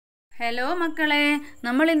Hello മക്കളെ,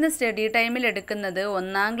 നമ്മൾ ഇന്ന് സ്റ്റഡി ടൈമിൽ എടുക്കുന്നത്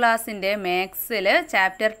 1ാം ക്ലാസ്സിൻ്റെ മാത്സിൽ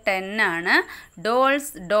ചാപ്റ്റർ 10 ആണ്.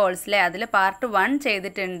 ഡോൾസ് അല്ലേ. അതിൽ പാർട്ട് 1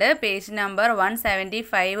 ചെയ്തിട്ടുണ്ട്. പേജ് നമ്പർ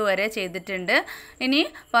 175 വരെ ചെയ്തിട്ടുണ്ട്. ഇനി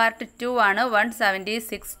പാർട്ട് 2 ആണ്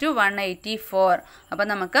 176 to 184. അപ്പോൾ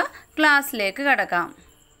നമുക്ക് ക്ലാസ്സിലേക്ക് കടക്കാം.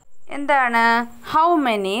 എന്താണ് ഹൗ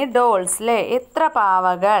മെനി ഡോൾസ് അല്ലേ, എത്ര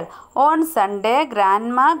പാവകൾ. On Sunday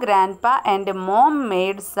grandma grandpa and mom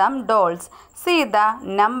made some dolls. See the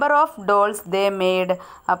number of dolls they made.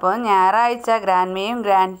 അപ്പോൾ ഞായറാഴ്ച ഗ്രാൻഡ്മയും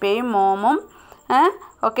ഗ്രാൻഡ്പയും മോമും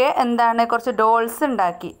ഒക്കെ എന്താണ് കുറച്ച് ഡോൾസ്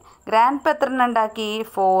ഉണ്ടാക്കി. ഗ്രാൻഡ്പ എത്ര ഉണ്ടാക്കി?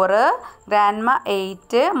 4, ഗ്രാൻഡ്മ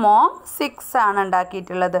 8, മോം 6 ആണ്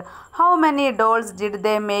ഉണ്ടാക്കിയിട്ടുള്ളത്. How many dolls did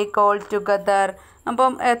they make all together.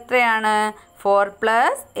 അപ്പം എത്രയാണ്? 4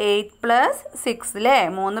 + 8 + 6 അല്ലേ,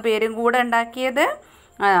 3 പേരും കൂടെ ഉണ്ടാക്കിയത്.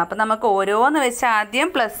 അപ്പം നമുക്ക് ഓരോന്ന് വെച്ച് ആദ്യം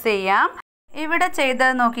പ്ലസ് ചെയ്യാം. ഇവിടെ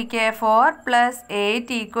ചെയ്തത് നോക്കിക്കേ, 4 +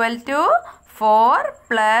 8 = 4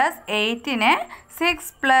 + 8നെ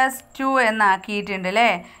 6 + 2 എന്നാക്കിയിട്ടുണ്ട്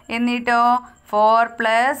അല്ലേ. എന്നിട്ടോ 4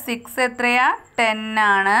 + 6 എത്രയാ? 10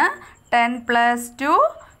 ആണ്. 10 + 2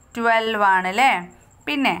 12 ആണ് അല്ലേ.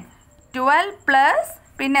 പിന്നെ 12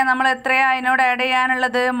 പിന്നെ നമ്മൾ എത്രയാ അതിനോട് ആഡ്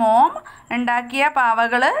ചെയ്യാനുള്ളത്? മോം ഉണ്ടാക്കിയ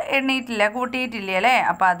പാവകൾ എണ്ണീട്ടില്ല, കൂട്ടിയിട്ടില്ല അല്ലേ.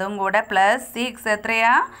 അപ്പോൾ അതും കൂടെ +6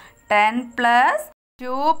 എത്രയാ? 10 +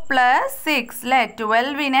 2 + 6 അല്ലേ.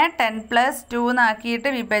 12നെ 10 + 2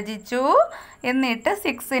 എന്നാക്കിയിട്ട് വിഭജിച്ചു. എന്നിട്ട്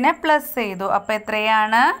 6നെ പ്ലസ് ചെയ്തു. അപ്പോൾ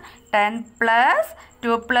എത്രയാണ്? 10 +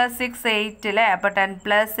 2 + 6 8 അല്ലേ. അപ്പോൾ 10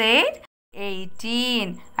 + 8 18.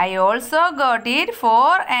 I also got it.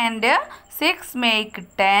 4 and 6 make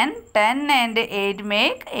 10. 10 and 8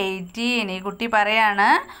 make 18. ഈ കുട്ടി പറയാണ്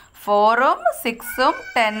 4ഉം 6ഉം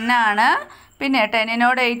 10 ആണ്. പിന്നെ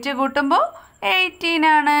 10നോട് 8 കൂട്ടുമ്പോൾ 18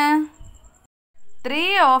 ആണ്. 3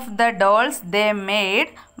 of the dolls they made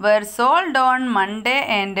were sold on Monday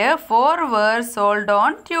and 4 were sold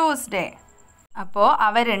on Tuesday. അപ്പോൾ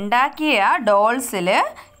അവരുണ്ടാക്കിയ ഡോൾസിൽ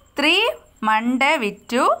 3 മൺഡേ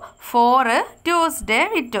വിറ്റു, 4 ട്യൂസ്ഡേ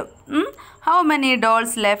വിറ്റു. How many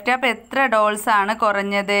dolls left. അപ്പോൾ എത്ര ഡോൾസ് ആണ്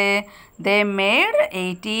കുറഞ്ഞത്? ദേ മെയ്ഡ്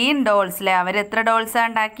 18 ഡോൾസ് അല്ലേ. അവരെത്ര ഡോൾസാണ്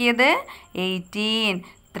ഉണ്ടാക്കിയത്? 18.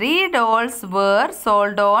 3 dolls where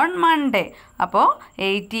sold on Monday. അപ്പോൾ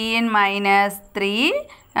 18 - 3.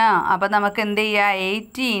 അപ്പോൾ നമുക്ക് എന്ത് ചെയ്യുക?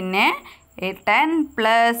 18നെ 10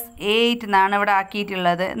 + 8 എന്നാണ് ഇവിടെ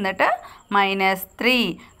ആക്കിയിട്ടുള്ളത്. എന്നിട്ട് -3.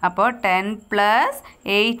 അപ്പോൾ 10 +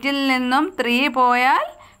 8ൽ നിന്നും 3 പോയാൽ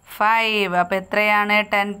 5. അപ്പോൾ എത്രയാണ്?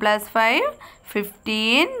 10 + 5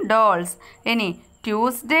 15 ഡോൾസ്. ഇനി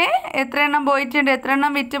ട്യൂസ്ഡേ എത്ര എണ്ണം പോയിട്ടുണ്ട്? എത്ര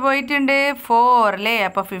എണ്ണം വിറ്റ് പോയിട്ടുണ്ട്? 4 അല്ലേ.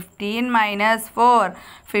 അപ്പോൾ 15 - 4.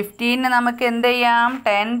 15ന് നമുക്ക് എന്ത് ചെയ്യാം?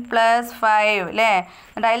 10 + 5 അല്ലേ.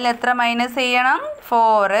 എന്നിട്ട് അതിൽ എത്ര മൈനസ് ചെയ്യണം?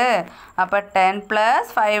 4. അപ്പോൾ 10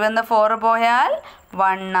 + 5 എന്ന് 4 പോയാൽ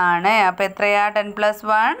 1 ആണ്. അപ്പോൾ എത്രയാ? 10 +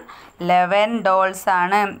 1 11 ഡോൾസ്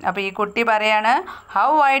ആണ്. അപ്പോൾ ഈ കുട്ടി പറയാണ് ഹൗ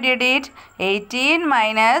ഐ ഡിഡ് ഇറ്റ്.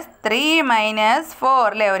 18 - 3 - 4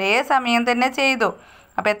 അല്ലേ. ഒരേ സമയം തന്നെ ചെയ്തു.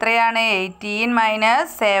 അപ്പോൾ എത്രയാണ്? 18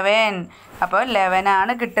 - 7. അപ്പോൾ 11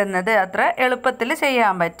 ആണ് കിട്ടുന്നത്. അത്ര എളുപ്പത്തിൽ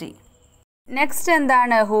ചെയ്യാൻ പറ്റി. നെക്സ്റ്റ്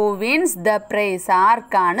എന്താണ്? Who wins the price.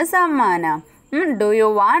 ആർക്കാണ് സമ്മാനം? Do you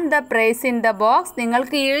want the price in the box.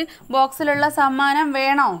 നിങ്ങൾക്ക് ഈ ബോക്സിലുള്ള സമ്മാനം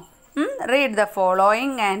വേണോ? Read the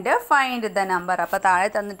following and find the number. അപ്പോൾ താഴെ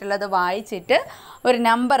തന്നിട്ടുള്ളത് വായിച്ചിട്ട് ഒരു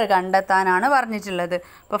നമ്പർ കണ്ടെത്താനാണ് പറഞ്ഞിട്ടുള്ളത്.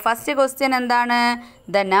 അപ്പോൾ ഫസ്റ്റ് ക്വസ്റ്റ്യൻ എന്താണ്?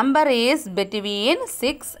 The number is between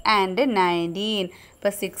 6 and 19.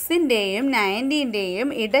 ഇപ്പോൾ 6ൻ്റെയും 19ൻ്റെയും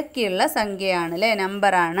ഇടയ്ക്കുള്ള സംഖ്യയാണ് അല്ലേ,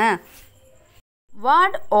 നമ്പറാണ്.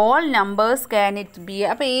 What all numbers can it be.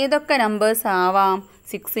 അപ്പോൾ ഏതൊക്കെ നമ്പേഴ്സ് ആവാം?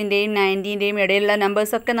 6ൻ്റെയും 19ൻ്റെയും ഇടയിലുള്ള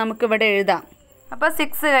നമ്പേഴ്സൊക്കെ നമുക്കിവിടെ എഴുതാം. അപ്പോൾ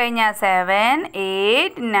 6 കഴിഞ്ഞാൽ 7,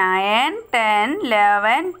 8, 9, 10,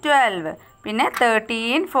 11, 12. പിന്നെ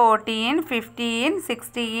 13, 14, 15,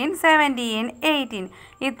 16, 17, 18.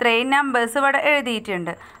 ഇത്രയും നമ്പേഴ്സ് ഇവിടെ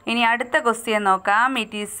എഴുതിയിട്ടുണ്ട്. ഇനി അടുത്ത ക്വസ്റ്റ്യൻ നോക്കാം.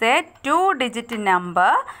 It is A 2-digit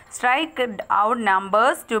number. Strike out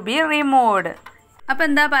numbers to be removed. അപ്പോൾ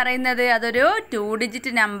എന്താ പറയുന്നത്? അതൊരു 2-digit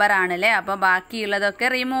നമ്പറാണല്ലേ. അപ്പോൾ ബാക്കിയുള്ളതൊക്കെ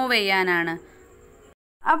റിമൂവ് ചെയ്യാനാണ്.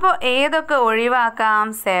 അപ്പോൾ ഏതൊക്കെ ഒഴിവാക്കാം?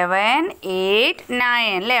 7, 8,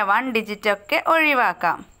 9 അല്ലേ. 1 digit ഒക്കെ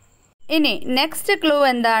ഒഴിവാക്കാം. ഇനി നെക്സ്റ്റ് ക്ലൂ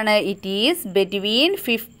എന്താണ്? It is between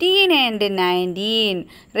 15 and 19.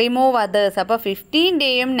 Remove others. അപ്പോൾ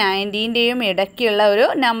 15ൻ്റെയും 19ൻ്റെയും ഇടയ്ക്കുള്ള ഒരു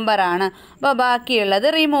നമ്പറാണ്. അപ്പോൾ ബാക്കിയുള്ളത്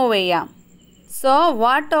റിമൂവ് ചെയ്യാം. So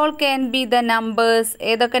what all can be the numbers.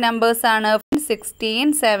 ഏതൊക്കെ നമ്പേഴ്സാണ്?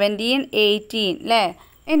 16, 17, 18 അല്ലേ.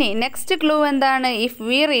 ഇനി നെക്സ്റ്റ് ക്ലൂ എന്താണ്? If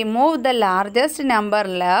we remove the largest number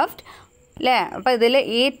left അല്ലേ? അപ്പോൾ ഇതിൽ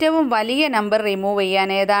ഏറ്റവും വലിയ നമ്പർ റിമൂവ്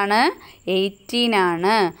ചെയ്യാൻ ഏതാണ്? 18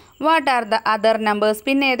 ആണ്. What are the other numbers?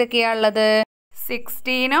 പിന്നെ ഏതൊക്കെയാണ് ഉള്ളത്?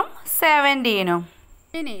 16ഉം 17ഉം.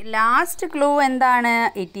 ഇനി ലാസ്റ്റ് ക്ലൂ എന്താണ്?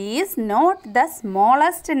 It is not the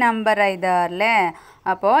smallest number either, അല്ലേ?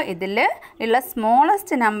 അപ്പോൾ ഇതിൽ ഉള്ള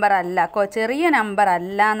സ്മോളസ്റ്റ് നമ്പർ അല്ല, ചെറിയ നമ്പർ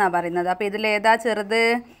അല്ല എന്നാണ് പറയുന്നത്. അപ്പോൾ ഇതിലേതാ ചെറുത്?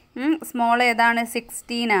 സ്മോൾ ഏതാണ്?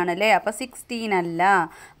 16 ആണ്, അല്ലേ? അപ്പോൾ 16 അല്ല.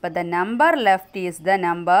 അപ്പോൾ the number left is the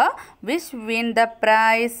number which win the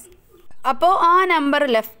price. അപ്പോൾ ആ നമ്പർ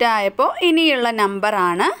ലെഫ്റ്റ് ആയപ്പോൾ ഇനിയുള്ള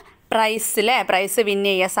നമ്പറാണ് പ്രൈസ്, അല്ലേ? പ്രൈസ് വിൻ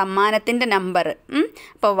ചെയ്യുക, സമ്മാനത്തിൻ്റെ നമ്പർ.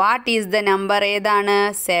 അപ്പോൾ വാട്ട് ഈസ് ദ നമ്പർ? ഏതാണ്?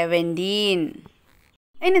 17.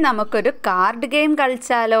 ഇനി നമുക്കൊരു card game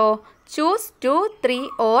കളിച്ചാലോ? Choose 2, 3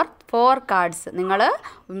 or 4 cards. നിങ്ങൾ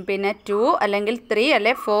പിന്നെ 2 അല്ലെങ്കിൽ 3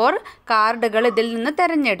 അല്ലെ 4 കാർഡുകൾ ഇതിൽ നിന്ന്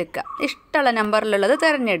തിരഞ്ഞെടുക്കുക. ഇഷ്ടമുള്ള നമ്പറിലുള്ളത്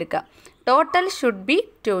തിരഞ്ഞെടുക്കുക. Total should be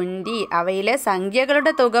 20. അവയിലെ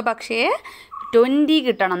സംഖ്യകളുടെ തുക പക്ഷേ 20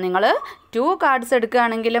 കിട്ടണം. നിങ്ങൾ 2 കാർഡ്സ്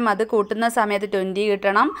എടുക്കുകയാണെങ്കിലും അത് കൂട്ടുന്ന സമയത്ത് 20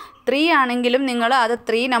 കിട്ടണം. 3 ആണെങ്കിലും നിങ്ങൾ അത്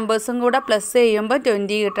 3 നമ്പേഴ്സും കൂടെ പ്ലസ് ചെയ്യുമ്പോൾ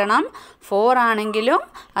 20 കിട്ടണം. 4 ആണെങ്കിലും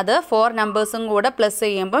അത് 4 നമ്പേഴ്സും കൂടെ പ്ലസ്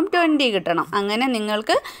ചെയ്യുമ്പം 20 കിട്ടണം. അങ്ങനെ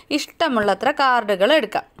നിങ്ങൾക്ക് ഇഷ്ടമുള്ളത്ര കാർഡുകൾ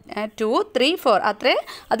എടുക്കാം. 2, 3, 4 അത്രേ.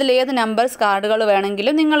 അതിലേത് നമ്പേഴ്സ് കാർഡുകൾ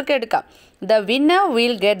വേണമെങ്കിലും നിങ്ങൾക്ക് എടുക്കാം. The winner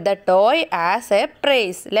will get the toy as A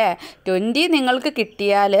price, അല്ലേ? 20 നിങ്ങൾക്ക്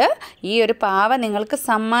കിട്ടിയാൽ ഈ ഒരു പാവ നിങ്ങൾക്ക്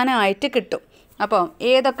സമ്മാനമായിട്ട് കിട്ടും. അപ്പോൾ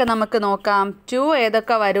ഏതൊക്കെ നമുക്ക് നോക്കാം? 2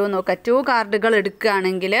 ഏതൊക്കെ വരുമെന്ന് നോക്കാം. 2 കാർഡുകൾ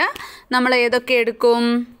എടുക്കുകയാണെങ്കിൽ നമ്മൾ ഏതൊക്കെ എടുക്കും?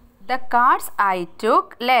 ദ കാർഡ്സ് ഐ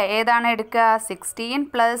ടുക്ക്, അല്ലേ? ഏതാണ് എടുക്കുക? 16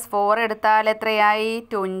 + 4 എടുത്താൽ എത്രയായി?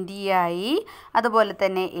 20 ആയി. അതുപോലെ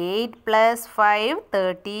തന്നെ 8 + 5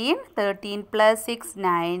 13, 13 + 6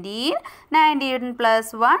 19, 19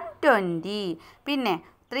 + 1 20. പിന്നെ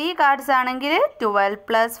 3 കാർഡ്സ് ആണെങ്കിൽ 12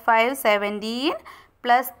 + 5 17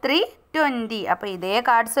 + 3 20. അപ്പോൾ ഇതേ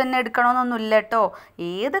കാർഡ്സ് തന്നെ എടുക്കണമെന്നൊന്നുമില്ല കേട്ടോ.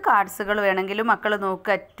 ഏത് കാർഡ്സുകൾ വേണമെങ്കിലും മക്കൾ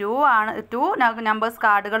നോക്കുക. 2 നമ്പേഴ്സ്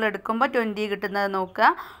കാർഡുകൾ എടുക്കുമ്പോൾ 20 കിട്ടുന്നത് നോക്കുക.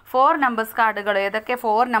 4 നമ്പേഴ്സ് കാർഡുകൾ ഏതൊക്കെ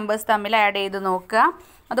 4 നമ്പേഴ്സ് തമ്മിൽ ആഡ് ചെയ്ത് നോക്കുക.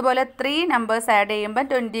 അതുപോലെ 3 നമ്പേഴ്സ് ആഡ് ചെയ്യുമ്പോൾ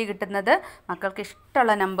 20 കിട്ടുന്നത് മക്കൾക്ക്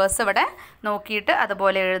ഇഷ്ടമുള്ള നമ്പേഴ്സ് ഇവിടെ നോക്കിയിട്ട്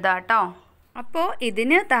അതുപോലെ എഴുതാം കേട്ടോ. അപ്പോൾ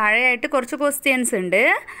ഇതിന് താഴെയായിട്ട് കുറച്ച് ക്വസ്റ്റ്യൻസ് ഉണ്ട്.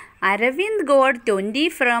 Aravind got 20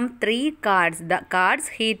 from 3 cards. The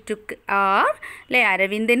cards he took R, അല്ലേ?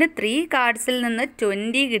 അരവിന്ദിന് 3 കാർഡ്സിൽ നിന്ന്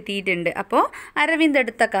 20 കിട്ടിയിട്ടുണ്ട്. അപ്പോൾ അരവിന്ദ്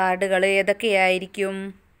എടുത്ത കാർഡുകൾ ഏതൊക്കെയായിരിക്കും?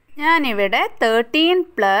 ഞാനിവിടെ 13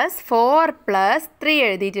 + 4 + 3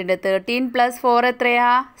 എഴുതിയിട്ടുണ്ട്. 13 + 4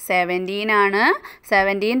 എത്രയാ? 17 ആണ്.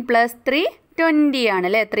 17 + 3 20 ആണ്,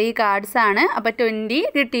 അല്ലേ? 3 കാർഡ്സ് ആണ്. അപ്പോൾ 20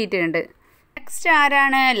 കിട്ടിയിട്ടുണ്ട്. നെക്സ്റ്റ്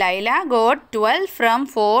ആരാണ്? Laila got 12 from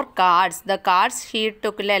 4 cards. The cards she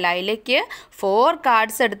took, അല്ലേ? ലൈലയ്ക്ക് 4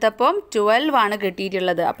 കാർഡ്സ് എടുത്തപ്പം 12 ആണ്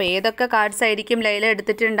കിട്ടിയിട്ടുള്ളത്. അപ്പോൾ ഏതൊക്കെ കാർഡ്സ് ആയിരിക്കും ലൈല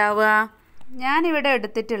എടുത്തിട്ടുണ്ടാവുക? ഞാനിവിടെ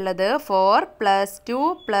എടുത്തിട്ടുള്ളത് 4 + 2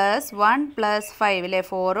 + 1 + 5, അല്ലേ?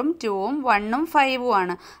 4ഉം 2ഉം 1ഉം 5ഉം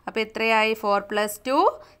ആണ്. അപ്പോൾ എത്രയായി? 4 + 2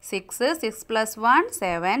 6, 6 + 1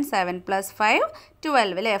 7, 7 + 5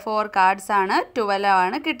 12, അല്ലേ? 4 കാർഡ്സ് ആണ്. 12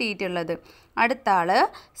 ആണ് കിട്ടിയിട്ടുള്ളത്. അടുത്ത ആള്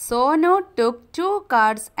Sonu took 2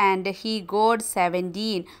 cards and he got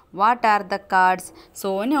 17. What are the cards?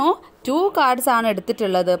 Sonu 2 cards ആണ്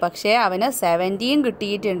എടുത്തിട്ടുള്ളത്, പക്ഷേ അവന് 17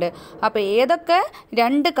 കിട്ടിയിട്ടുണ്ട്. അപ്പോൾ ഏതൊക്കെ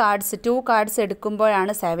 2 കാർഡ്സ് 2 കാർഡ്സ്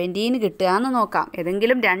എടുക്കുമ്പോഴാണ് 17 കിട്ടുക എന്ന് നോക്കാം.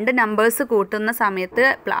 ഏതെങ്കിലും 2 നമ്പേഴ്സ് കൂട്ടുന്ന സമയത്ത്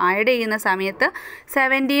ആഡ് ചെയ്യുന്ന സമയത്ത്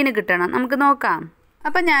 17 കിട്ടണം. നമുക്ക് നോക്കാം.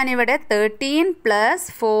 അപ്പോൾ ഞാനിവിടെ 13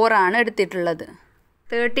 + 4 ആണ് എടുത്തിട്ടുള്ളത്.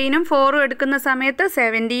 13ഉം 4ഉം എടുക്കുന്ന സമയത്ത്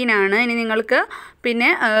 17 ആണ്. ഇനി നിങ്ങൾക്ക് പിന്നെ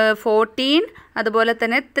 14 അതുപോലെ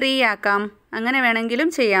തന്നെ 3 ആക്കാം. അങ്ങനെ വേണമെങ്കിലും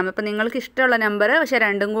ചെയ്യാം. അപ്പോൾ നിങ്ങൾക്ക് ഇഷ്ടമുള്ള നമ്പർ പക്ഷേ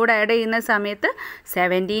രണ്ടും കൂടെ ആഡ് ചെയ്യുന്ന സമയത്ത്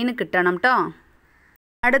 17 കിട്ടണം കേട്ടോ.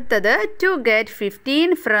 അടുത്തത് to get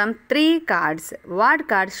 15 from 3 cards. What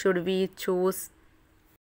cards should we choose?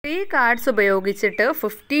 3 cards ഉപയോഗിച്ചിട്ട്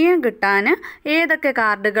 15 കിട്ടാൻ ഏതൊക്കെ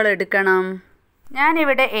കാർഡുകൾ എടുക്കണം?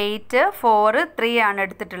 ഞാനിവിടെ 8, 4, 3 ആണ്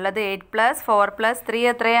എടുത്തിട്ടുള്ളത്. 8 + 4 + 3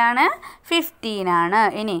 എത്രയാണ്? 15 ആണ്.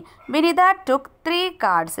 ഇനി Vinitha took 3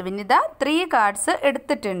 cards. Vinitha 3 cards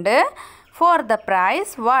എടുത്തിട്ടുണ്ട്. For the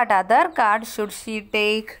price what other card should she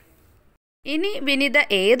take? ഇനി വിനിത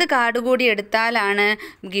ഏത് കാർഡ് കൂടി എടുത്താലാണ്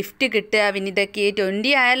ഗിഫ്റ്റ് കിട്ടുക? വിനിതയ്ക്ക്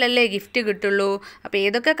 20 ആയാലല്ലേ ഗിഫ്റ്റ് കിട്ടുള്ളൂ. അപ്പോൾ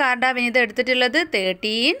ഏതൊക്കെ കാർഡാണ് വിനിത എടുത്തിട്ടുള്ളത്?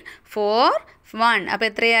 13, 4, 1. അപ്പോൾ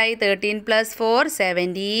എത്രയായി? 13 + 4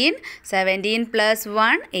 17, 17 +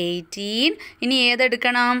 1 18. ഇനി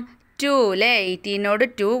ഏതെടുക്കണം? 2, അല്ലേ? 18നോട്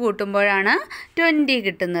 2 കൂട്ടുമ്പോഴാണ് 20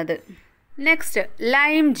 കിട്ടുന്നത്. നെക്സ്റ്റ്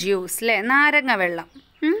ലൈം ജ്യൂസ്, അല്ലേ? നാരങ്ങ വെള്ളം.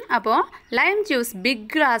 അപ്പോൾ ലൈം ജ്യൂസ് ബിഗ്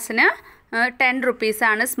ഗ്ലാസ്സിന് 10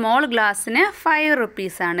 റുപ്പീസാണ്. സ്മോൾ ഗ്ലാസ്സിന് 5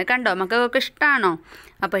 റുപ്പീസാണ്. കണ്ടോ, മക്കൾക്കൊക്കെ ഇഷ്ടമാണോ?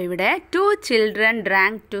 അപ്പോൾ ഇവിടെ 2 children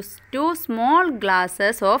drank 2 small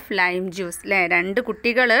glasses of lime juice അല്ലേ? 2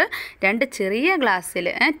 കുട്ടികൾ 2 ചെറിയ ഗ്ലാസ്സിൽ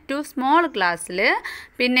 2 small ഗ്ലാസ്സിൽ,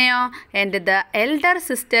 പിന്നെയോ and the elder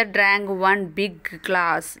sister drank 1 big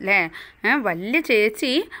glass അല്ലേ? വലിയ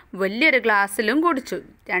ചേച്ചി വലിയൊരു ഗ്ലാസ്സിലും കുടിച്ചു.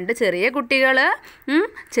 2 ചെറിയ കുട്ടികൾ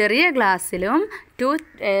ചെറിയ ഗ്ലാസ്സിലും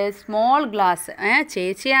 2 സ്മോൾ ഗ്ലാസ്,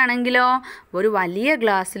 ചേച്ചിയാണെങ്കിലോ ഒരു വലിയ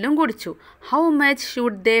ഗ്ലാസ്സിലും കുടിച്ചു. How much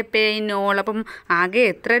should they pay in all? അപ്പം ആകെ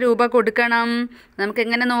എത്ര രൂപ കൊടുക്കണം?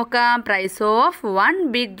 നമുക്കെങ്ങനെ നോക്കാം? Price of 1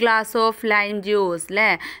 big glass of lime juice അല്ലേ?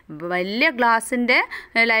 വലിയ ഗ്ലാസിൻ്റെ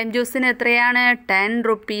ലൈം ജ്യൂസിന് എത്രയാണ്? 10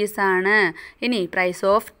 റുപ്പീസാണ്. ഇനി price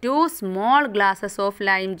of 2 small glasses of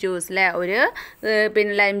lime juice അല്ലേ?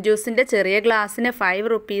 പിന്നെ ലൈം ജ്യൂസിൻ്റെ ചെറിയ ഗ്ലാസ്സിന് 5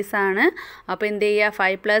 റുപ്പീസാണ്. അപ്പോൾ എന്ത് ചെയ്യുക?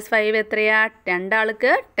 5 + 5 എത്രയാ? 2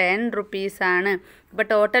 ആൾക്ക് 10 റുപ്പീസാണ്. അപ്പോൾ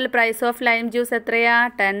total price of lime juice എത്രയാ?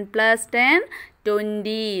 10 + 10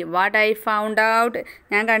 20. What I found out?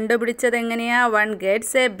 ഞാൻ കണ്ടുപിടിച്ചത് എങ്ങനെയാ? 1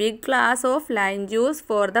 gets a big glass of lime juice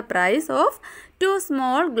for the price of 2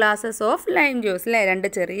 small glasses of lime juice അല്ലേ?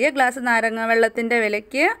 2 ചെറിയ ഗ്ലാസ് നാരങ്ങ വെള്ളത്തിൻ്റെ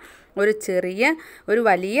വിലയ്ക്ക് ഒരു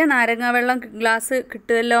വലിയ നാരങ്ങ വെള്ളം ഗ്ലാസ്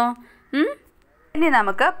കിട്ടുമല്ലോ. ഇനി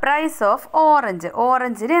നമുക്ക് പ്രൈസ് ഓഫ്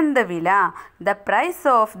ഓറഞ്ചിന് എന്ത് വില? The price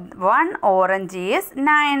of 1 orange is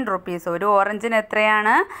 9 rupees. ഒരു ഓറഞ്ചിന്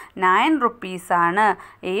എത്രയാണ്? 9 റുപ്പീസാണ്.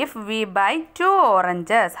 If we by 2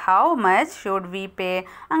 oranges how much should we പേ?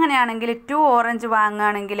 അങ്ങനെയാണെങ്കിൽ 2 orange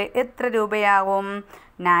വാങ്ങുകയാണെങ്കിൽ എത്ര രൂപയാകും?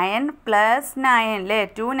 9 + 9 അല്ലേ?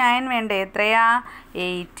 2 9 വേണ്ടേ? എത്രയാ?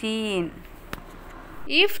 18.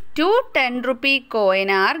 If 2 10 rupee coin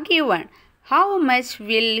are given how much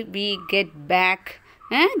will we get back?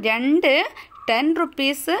 2 10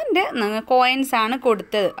 റുപ്പീസിൻ്റെ coins ആണ്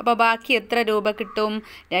കൊടുത്തത്. അപ്പോൾ ബാക്കി എത്ര രൂപ കിട്ടും?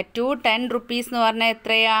 2 10 റുപ്പീസ് എന്ന് പറഞ്ഞാൽ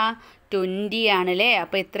എത്രയാ? 20 ആണല്ലേ?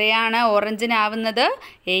 അപ്പോൾ എത്രയാണ് ഓറഞ്ചിനാവുന്നത്?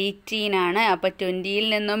 18 ആണ്. അപ്പോൾ 20ൽ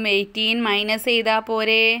നിന്നും 18 മൈനസ് ചെയ്താൽ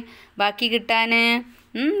പോരെ ബാക്കി കിട്ടാൻ?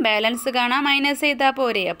 ബാലൻസ് കാണാൻ മൈനസ് ചെയ്താൽ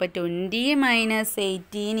പോരെ? അപ്പോൾ 20 -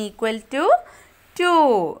 18 = 2.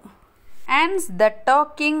 ആൻസ് ദ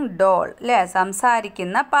ടോക്കിംഗ് ഡോൾ അല്ലേ?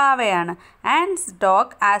 സംസാരിക്കുന്ന പാവയാണ്. Ans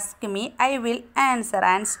dog ask me I will answer.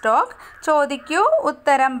 Ans dog ചോദിക്കൂ,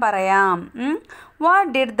 ഉത്തരം പറയാം.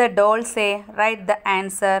 What did the doll say? Write the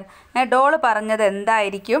answer. Doll പറഞ്ഞത്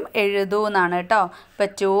എന്തായിരിക്കും? എഴുതൂ എന്നാണ് കേട്ടോ. ഇപ്പോൾ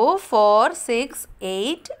 2 4 6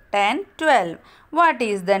 8 10 12. What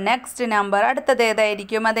is the next number? അടുത്തത്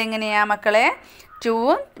ഏതായിരിക്കും? അതെങ്ങനെയാ മക്കളെ?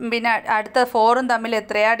 2 പിന്നെ അടുത്ത 4ഉം തമ്മിൽ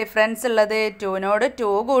എത്രയാ ഡിഫറൻസ് ഉള്ളത്? 2നോട് 2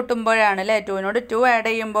 കൂട്ടുമ്പോഴാണ് അല്ലേ? 2നോട് 2 ആഡ്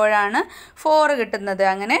ചെയ്യുമ്പോഴാണ് 4 കിട്ടുന്നത്.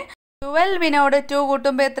 അങ്ങനെ 12നോട് 2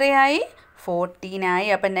 കൂട്ടുമ്പോൾ എത്രയായി? 14 ആയി.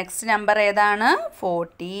 അപ്പം നെക്സ്റ്റ് നമ്പർ ഏതാണ്?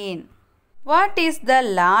 14. What is the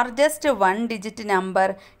largest 1 digit number?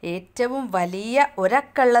 ഏറ്റവും വലിയ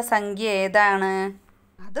ഒരക്കള്ള സംഖ്യ ഏതാണ്?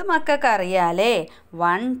 അത് മക്കൾക്ക് അറിയാലേ.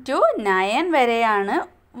 1 to 9 വരെയാണ്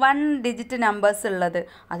 1 ഡിജിറ്റ് നമ്പേഴ്സ് ഉള്ളത്.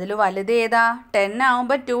 അതിൽ വലുത് ഏതാ? 10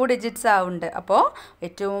 ആവുമ്പോൾ 2 ഡിജിറ്റ്സ് ആവുന്നുണ്ട്. അപ്പോൾ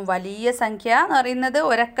ഏറ്റവും വലിയ സംഖ്യ എന്ന് പറയുന്നത്,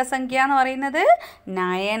 ഒരക്ക സംഖ്യ എന്ന് പറയുന്നത്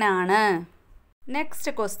 9 ആണ്.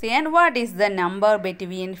 Next question, what is the number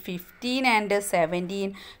between 15 and 17?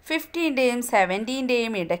 15ൻ്റെയും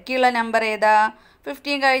 17ൻ്റെയും ഇടയ്ക്കുള്ള നമ്പർ ഏതാ?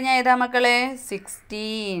 15 കഴിഞ്ഞാൽ ഏതാ മക്കളെ?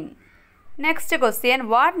 16. Next question,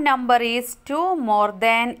 what number is 2 more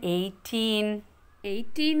than 18?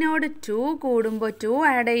 18നോട് 2 കൂടുമ്പോൾ 2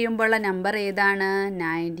 ആഡ് ചെയ്യുമ്പോഴുള്ള നമ്പർ ഏതാണ്?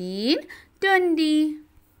 19 20.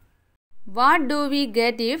 What do we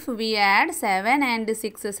get if we add 7 and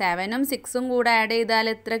 6? 7ഉം 6ഉം കൂടെ ആഡ് ചെയ്താൽ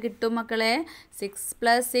എത്ര കിട്ടും മക്കളെ? 6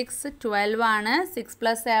 + 6 12 ആണ്. 6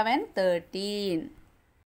 + 7 13.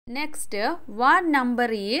 Next, what number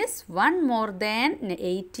is 1 more than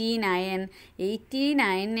 89?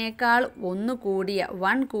 89നേക്കാൾ 1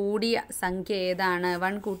 കൂടിയ സംഖ്യ ഏതാണ്?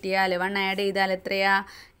 1 കൂട്ടിയാൽ 1 ആഡ് ചെയ്താൽ എത്രയാ?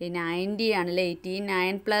 90 ആണല്ലേ?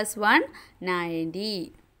 89 + 1 90.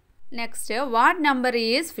 Next, what number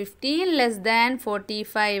is 15 less than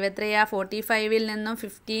 45? എത്രയാ? 45ൽ നിന്നും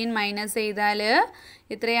 15 മൈനസ് ചെയ്താൽ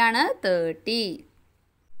എത്രയാണ്? 30.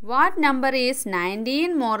 What number is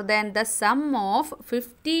 19 more than the sum of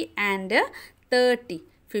 50 and 30?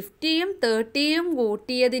 50യും 30യും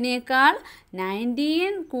കൂട്ടിയതിനേക്കാൾ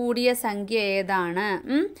 19 കൂടിയ സംഖ്യ ഏതാണ്?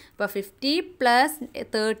 അപ്പോൾ 50 +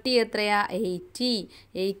 30 എത്രയാ? 80.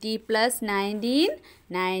 80 + 19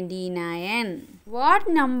 99. What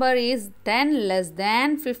number is 10 less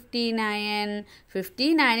than 59?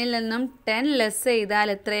 59ൽ നിന്നും 10 ലെസ് ചെയ്താൽ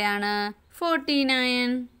എത്രയാണ്?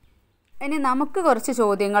 49. ഇനി നമുക്ക് കുറച്ച്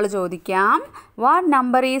ചോദ്യങ്ങൾ ചോദിക്കാം. What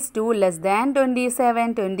number is 2 less than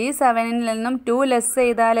 27? 27ൽ നിന്നും 2 ലെസ്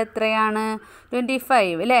ചെയ്താൽ എത്രയാണ്?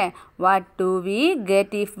 25 അല്ലേ? What do we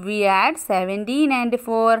get if we add 17 and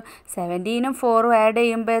 4? 17ഉം 4ഉം add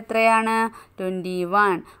ചെയ്യുമ്പോൾ എത്രയാണ്?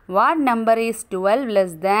 21. What number is 12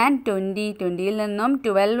 less than 20? 20ൽ നിന്നും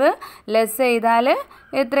 12 ലെസ് ചെയ്താൽ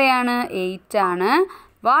എത്രയാണ്? 8 ആണ്.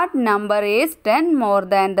 What number is 10 more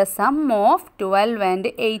than the sum of 12 and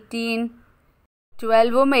 18?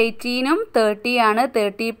 12ഉം 18ഉം 30 ആണ്.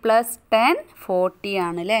 30 പ്ലസ് 10 40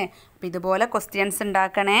 ആണ് അല്ലേ? അപ്പോൾ ഇതുപോലെ ക്വസ്റ്റ്യൻസ്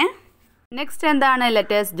ഉണ്ടാക്കണേ. നെക്സ്റ്റ് എന്താണ്?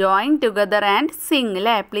 Let's join together and Singh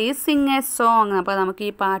അല്ലേ? Please Singh A song. അപ്പോൾ നമുക്ക്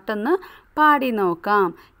ഈ പാട്ടൊന്ന് പാടി നോക്കാം.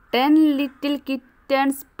 10 little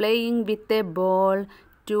kittens playing with a ball.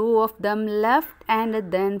 2 of them left and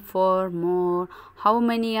then 4 more. How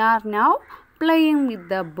many are now playing with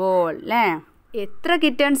the ball? അല്ലേ? എത്ര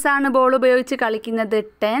കിറ്റൻസ് ആണ് ബോൾ ഉപയോഗിച്ച് കളിക്കുന്നത്?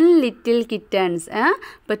 10 ലിറ്റിൽ കിറ്റൻസ്.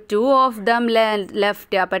 അപ്പോൾ 2 ഓഫ് ദം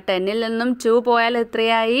ലെഫ്റ്റ്. അപ്പോൾ 10ൽ നിന്നും 2 പോയാൽ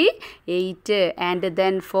എത്രയായി? 8. And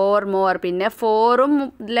then 4 more. പിന്നെ 4ഉം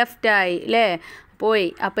ലെഫ്റ്റായി അല്ലേ? പോയി.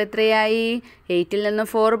 അപ്പോൾ എത്രയായി? 8ൽ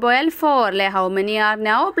നിന്നും 4 പോയാൽ 4 അല്ലേ? How many are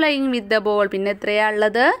now playing with the ball? പിന്നെ എത്രയാണ്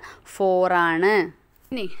ഉള്ളത്? 4 ആണ്.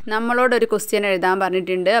 ഇനി നമ്മളോടൊരു ക്വസ്റ്റ്യൻ എഴുതാൻ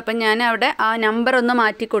പറഞ്ഞിട്ടുണ്ട്. അപ്പം ഞാൻ അവിടെ ആ നമ്പർ ഒന്ന്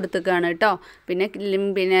മാറ്റി കൊടുത്തേക്കാണ് കേട്ടോ.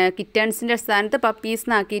 പിന്നെ കിറ്റൻസിൻ്റെ സ്ഥാനത്ത് പപ്പീസ്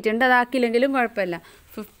എന്നാക്കിയിട്ടുണ്ട്. അതാക്കിയില്ലെങ്കിലും കുഴപ്പമില്ല.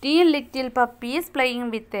 15 little puppies playing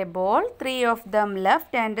with a ball. 3 of them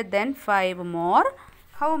left and then 5 more.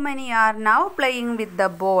 How many are now playing with the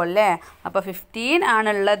ball? അല്ലേ? അപ്പോൾ 15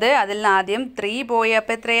 ആണുള്ളത്. അതിൽ നിന്ന് ആദ്യം 3 പോയി.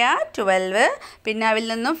 അപ്പോൾ എത്രയാ? 12. പിന്നെ അതിൽ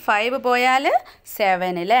നിന്നും 5 പോയാൽ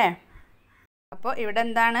 7 അല്ലേ? അപ്പോൾ ഇവിടെ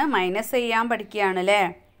എന്താണ്? മൈനസ് ചെയ്യാൻ പഠിക്കുകയാണ് അല്ലേ?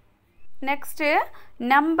 നെക്സ്റ്റ്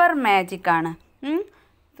നമ്പർ മാജിക് ആണ്.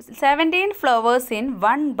 17 ഫ്ലവേഴ്സ് ഇൻ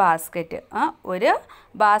 1 ബാസ്ക്കറ്റ്. ഒരു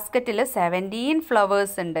ബാസ്ക്കറ്റിൽ 17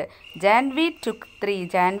 ഫ്ലവേഴ്സ് ഉണ്ട്. ജാൻവി ടുക്ക് 3.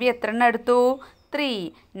 ജാൻവി എത്ര എണ്ണം എടുത്തു? 3.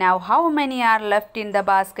 Now how many R left in the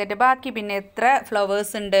basket? ബാക്കി പിന്നെ എത്ര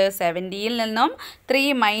ഫ്ലവേഴ്സ് ഉണ്ട്? 17ൽ നിന്നും 3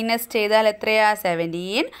 മൈനസ് ചെയ്താൽ എത്രയാ?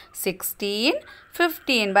 17, 16,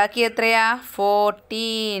 15. ബാക്കി എത്രയാ?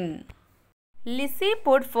 14. Lissy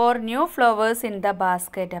puttu 4 new flowers in the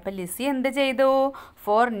basket. അപ്പോൾ ലിസി എന്ത് ചെയ്തു?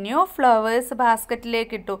 4 ന്യൂ ഫ്ലവേഴ്സ്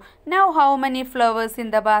ബാസ്ക്കറ്റിലേക്ക് ഇട്ടു. Now how many flowers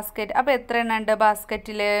in the basket? അപ്പോൾ എത്ര എണ്ണം ഉണ്ട്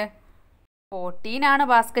ബാസ്ക്കറ്റിൽ? 14 ആണ്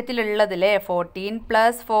ബാസ്ക്കറ്റിലുള്ളത് അല്ലേ? 14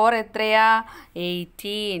 പ്ലസ് 4 എത്രയാ?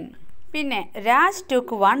 18. പിന്നെ Raj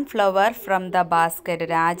took 1 flower from the basket.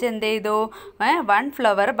 Raj എന്ത് ചെയ്തു? 1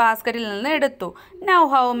 ഫ്ലവർ ബാസ്ക്കറ്റിൽ നിന്ന് എടുത്തു. Now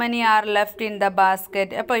how many R left in the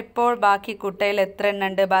basket? അപ്പോൾ ഇപ്പോൾ ബാക്കി കുട്ടയിൽ എത്ര എണ്ണം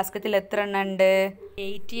ഉണ്ട്? ബാസ്ക്കറ്റിൽ എത്ര എണ്ണം ഉണ്ട്?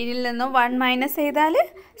 18ൽ നിന്നും 1 മൈനസ് ചെയ്താൽ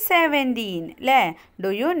 17 അല്ലേ?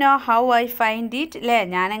 Do you know how I find it? അല്ലേ?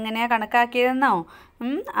 ഞാൻ എങ്ങനെയാണ് കണക്കാക്കിയതെന്നോ?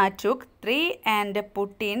 I took 3 and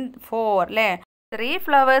put in 4 അല്ലേ? 3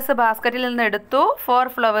 ഫ്ലവേഴ്സ് ബാസ്ക്കറ്റിൽ നിന്ന് എടുത്തു. 4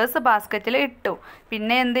 ഫ്ലവേഴ്സ് ബാസ്ക്കറ്റിൽ ഇട്ടു.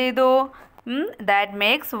 പിന്നെ എന്ത് ചെയ്തു? That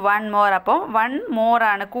makes 1 more. അപ്പോൾ 1 മോർ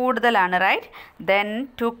ആണ്, കൂടുതലാണ് റൈറ്റ്? Then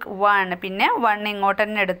took 1. പിന്നെ 1 ഇങ്ങോട്ട്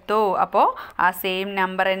തന്നെ എടുത്തു. അപ്പോൾ ആ സെയിം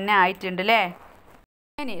നമ്പർ തന്നെ ആയിട്ടുണ്ട് അല്ലേ?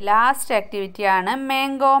 ഇനി ലാസ്റ്റ് ആക്ടിവിറ്റി ആണ്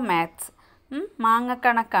മാംഗോ മാത്സ്.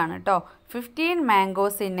 മാങ്ങക്കണക്കാണ് കേട്ടോ. 15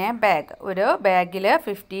 മാംഗോസ് ഇൻ എ ബാഗ്. ഒരു ബാഗിൽ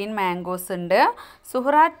 15 മാംഗോസ് ഉണ്ട്.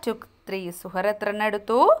 സുഹറ ടുക്ക് 3. സുഹറ എത്ര എണ്ണം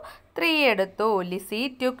എടുത്തു? 3 എടുത്തു. ലിസി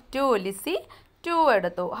ടുക്ക് 2. ലിസി 2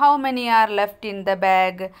 എടുത്തു. How many R left in the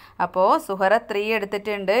bag? അപ്പോൾ സുഹറ 3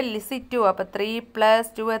 എടുത്തിട്ടുണ്ട്. ലിസി 2. അപ്പോൾ 3 പ്ലസ്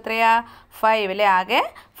 2 എത്രയാ? 5 അല്ലേ? ആകെ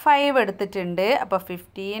 5 എടുത്തിട്ടുണ്ട്. അപ്പോൾ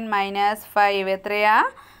 15 മൈനസ് 5 എത്രയാ?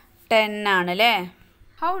 10 ആണ് അല്ലേ?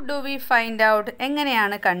 How do we find out?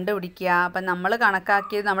 എങ്ങനെയാണ് കണ്ടുപിടിക്കുക? അപ്പം നമ്മൾ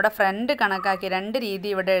കണക്കാക്കിയത്, നമ്മുടെ ഫ്രണ്ട് കണക്കാക്കിയ 2 രീതി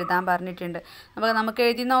ഇവിടെ എഴുതാൻ പറഞ്ഞിട്ടുണ്ട്. അപ്പോൾ നമുക്ക്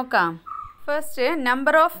എഴുതി നോക്കാം. First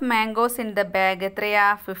number of mangoes in the bag എത്രയാ?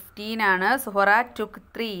 15 ആണ്. സുഹറ ടുക്ക്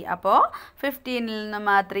 3. അപ്പോൾ 15ൽ നിന്നും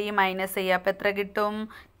 3 മൈനസ് ചെയ്യുക. അപ്പോൾ എത്ര കിട്ടും?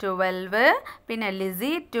 12. പിന്നെ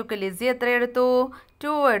ലിസി ടുക്ക്. ലിസി എത്ര എടുത്തു?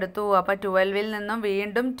 2 എടുത്തു. അപ്പോൾ 12ൽ നിന്നും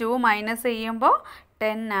വീണ്ടും 2 മൈനസ് ചെയ്യുമ്പോൾ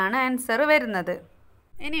 10 ആണ് ആൻസർ വരുന്നത്.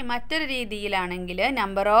 ഇനി മറ്റൊരു രീതിയിലാണെങ്കിൽ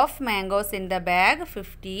number of mangoes in the bag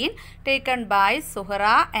 15 taken by Suhara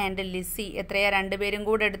and Lissy. എത്രയാ രണ്ടുപേരും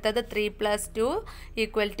കൂടെ എടുത്തത്? 3 + 2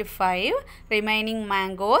 = 5. Remaining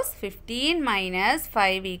mangoes 15 -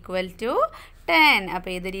 5 = 10.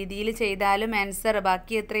 അപ്പോൾ ഏത് രീതിയിൽ ചെയ്താലും ആൻസർ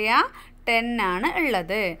ബാക്കി എത്രയാ? 10 ആണ്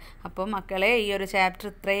ഉള്ളത്. അപ്പോൾ മക്കളെ ഈ ഒരു ചാപ്റ്റർ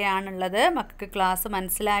ഇത്രയാണുള്ളത്. മക്കൾക്ക് ക്ലാസ്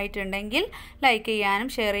മനസ്സിലായിട്ടുണ്ടെങ്കിൽ ലൈക്ക് ചെയ്യാനും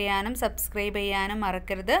ഷെയർ ചെയ്യാനും സബ്സ്ക്രൈബ് ചെയ്യാനും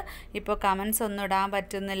മറക്കരുത്. ഇപ്പോൾ കമൻസ് ഒന്നും ഇടാൻ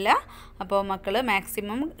പറ്റുന്നില്ല. അപ്പോൾ മക്കൾ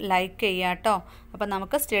മാക്സിമം ലൈക്ക് ചെയ്യുക കേട്ടോ. അപ്പോൾ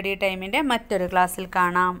നമുക്ക് സ്റ്റഡി ടൈമിൻ്റെ മറ്റൊരു ക്ലാസ്സിൽ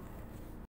കാണാം.